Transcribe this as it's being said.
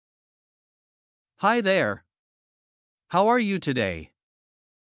Hi there. How are you today?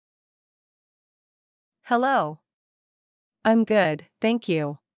 Hello. I'm good, thank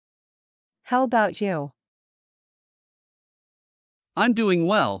you. How about you? I'm doing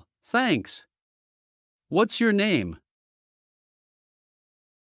well, thanks. What's your name?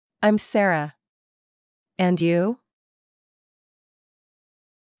 I'm Sarah. And you?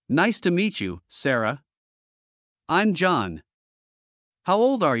 Nice to meet you, Sarah. I'm John. How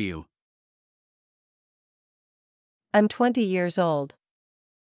old are you? I'm 20 years old.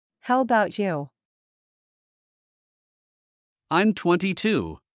 How about you? I'm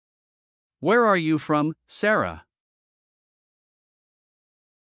 22. Where are you from, Sarah?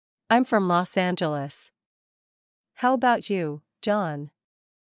 I'm from Los Angeles. How about you, John?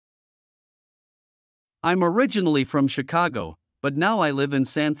 I'm originally from Chicago, but now I live in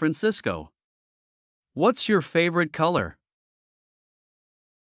San Francisco. What's your favorite color?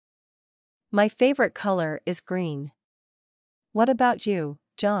 My favorite color is green. What about you,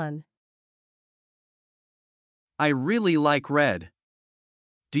 John? I really like red.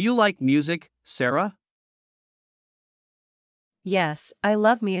 Do you like music, Sarah? Yes, I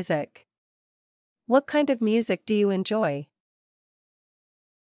love music. What kind of music do you enjoy?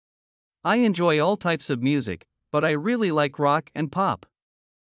 I enjoy all types of music, but I really like rock and pop.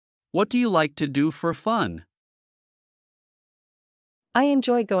 What do you like to do for fun? I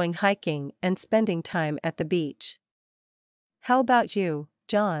enjoy going hiking and spending time at the beach. How about you,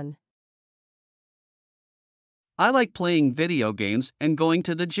 John? I like playing video games and going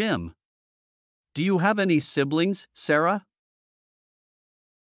to the gym. Do you have any siblings, Sarah?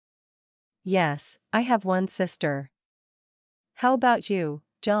 Yes, I have one sister. How about you,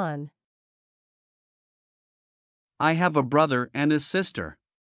 John? I have a brother and a sister.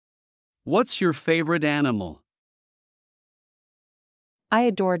 What's your favorite animal? I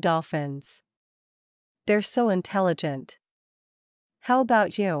adore dolphins. They're so intelligent. How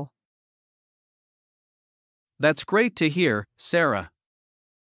about you? That's great to hear, Sarah.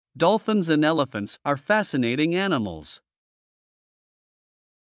 Dolphins and elephants are fascinating animals.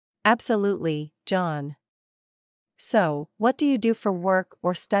 Absolutely, John. So, what do you do for work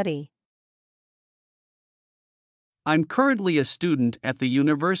or study? I'm currently a student at the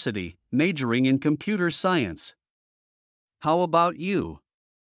university, majoring in computer science. How about you?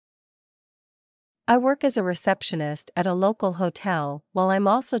 I work as a receptionist at a local hotel while I'm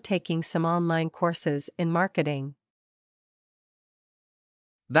also taking some online courses in marketing.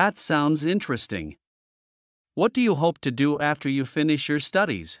 That sounds interesting. What do you hope to do after you finish your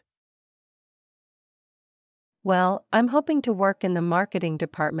studies? Well, I'm hoping to work in the marketing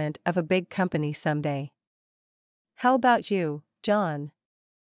department of a big company someday. How about you, John?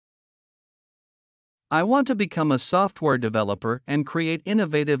 I want to become a software developer and create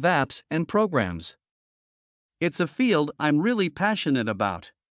innovative apps and programs. It's a field I'm really passionate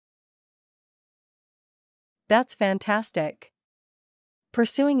about. That's fantastic.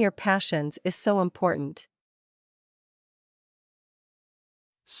 Pursuing your passions is so important.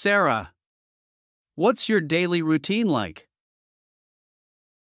 Sarah, what's your daily routine like?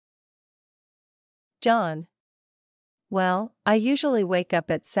 John? Well, I usually wake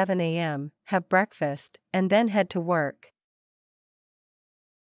up at 7 a.m., have breakfast, and then head to work.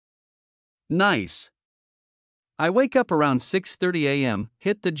 Nice. I wake up around 6:30 a.m.,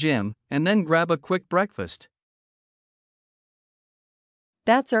 hit the gym, and then grab a quick breakfast.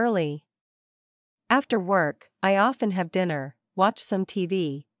 That's early. After work, I often have dinner, watch some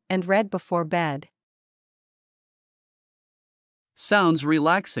TV, and read before bed. Sounds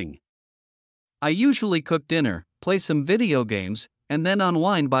relaxing. I usually cook dinner, play some video games, and then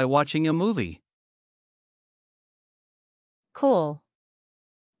unwind by watching a movie. Cool.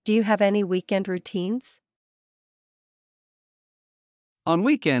 Do you have any weekend routines? On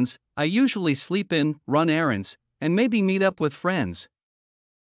weekends, I usually sleep in, run errands, and maybe meet up with friends.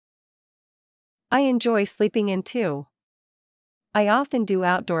 I enjoy sleeping in too. I often do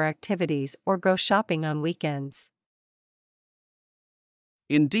outdoor activities or go shopping on weekends.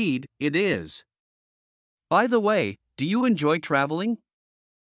 Indeed, it is. By the way, do you enjoy traveling?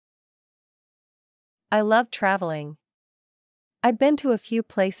 I love traveling. I've been to a few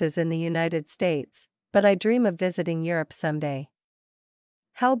places in the United States, but I dream of visiting Europe someday.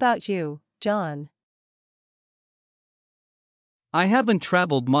 How about you, John? I haven't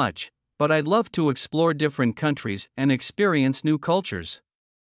traveled much, but I'd love to explore different countries and experience new cultures.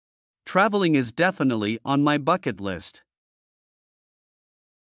 Traveling is definitely on my bucket list.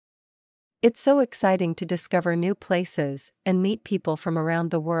 It's so exciting to discover new places and meet people from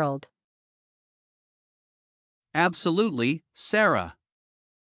around the world. Absolutely, Sarah.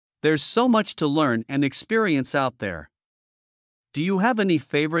 There's so much to learn and experience out there. Do you have any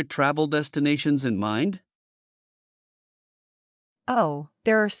favorite travel destinations in mind? Oh,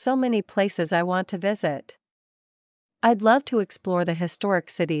 there are so many places I want to visit. I'd love to explore the historic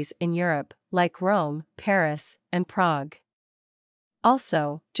cities in Europe, like Rome, Paris, and Prague.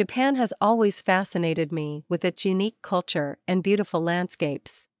 Also, Japan has always fascinated me with its unique culture and beautiful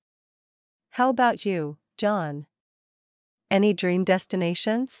landscapes. How about you, John? Any dream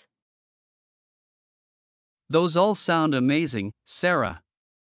destinations? Those all sound amazing, Sarah.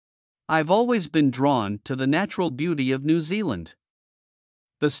 I've always been drawn to the natural beauty of New Zealand.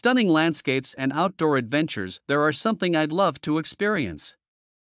 The stunning landscapes and outdoor adventures there are something I'd love to experience.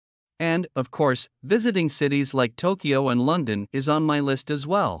 And, of course, visiting cities like Tokyo and London is on my list as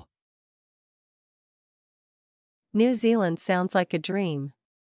well. New Zealand sounds like a dream.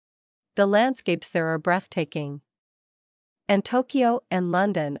 The landscapes there are breathtaking. And Tokyo and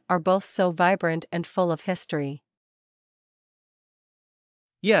London are both so vibrant and full of history.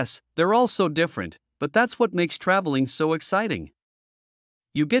 Yes, they're all so different, but that's what makes traveling so exciting.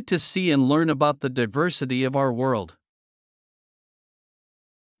 You get to see and learn about the diversity of our world.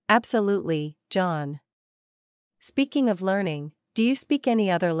 Absolutely, John. Speaking of learning, do you speak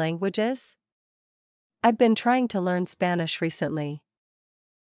any other languages? I've been trying to learn Spanish recently.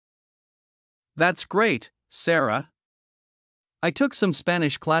 That's great, Sarah. I took some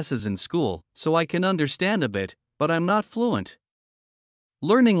Spanish classes in school, so I can understand a bit, but I'm not fluent.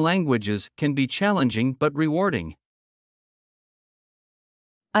 Learning languages can be challenging but rewarding.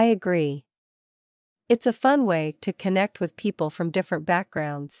 I agree. It's a fun way to connect with people from different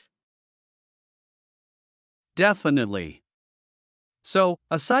backgrounds. Definitely. So,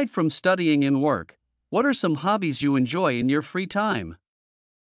 aside from studying and work, what are some hobbies you enjoy in your free time?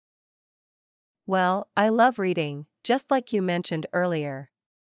 Well, I love reading, just like you mentioned earlier.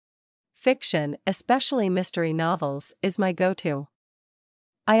 Fiction, especially mystery novels, is my go-to.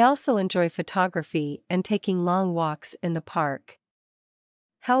 I also enjoy photography and taking long walks in the park.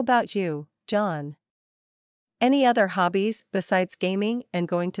 How about you, John? Any other hobbies besides gaming and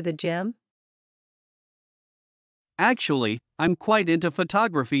going to the gym? Actually, I'm quite into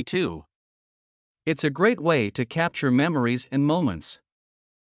photography too. It's a great way to capture memories and moments.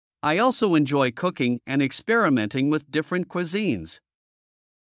 I also enjoy cooking and experimenting with different cuisines.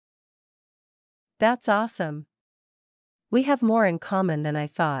 That's awesome. We have more in common than I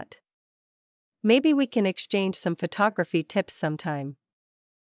thought. Maybe we can exchange some photography tips sometime.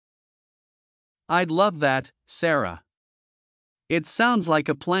 I'd love that, Sarah. It sounds like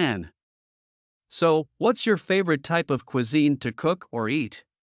a plan. So, what's your favorite type of cuisine to cook or eat?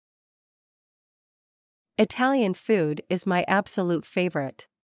 Italian food is my absolute favorite.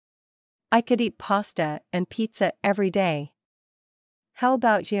 I could eat pasta and pizza every day. How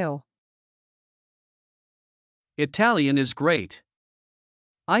about you? Italian is great.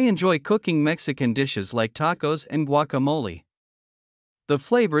 I enjoy cooking Mexican dishes like tacos and guacamole. The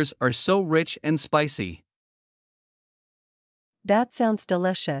flavors are so rich and spicy. That sounds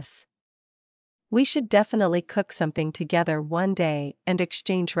delicious. We should definitely cook something together one day and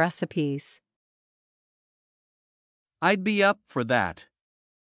exchange recipes. I'd be up for that.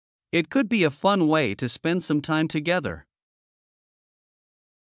 It could be a fun way to spend some time together.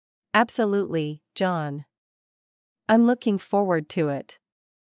 Absolutely, John. I'm looking forward to it.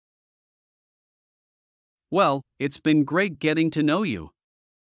 Well, it's been great getting to know you.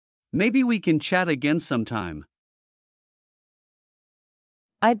 Maybe we can chat again sometime.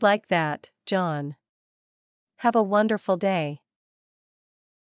 I'd like that, John. Have a wonderful day.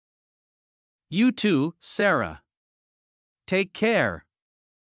 You too, Sarah. Take care.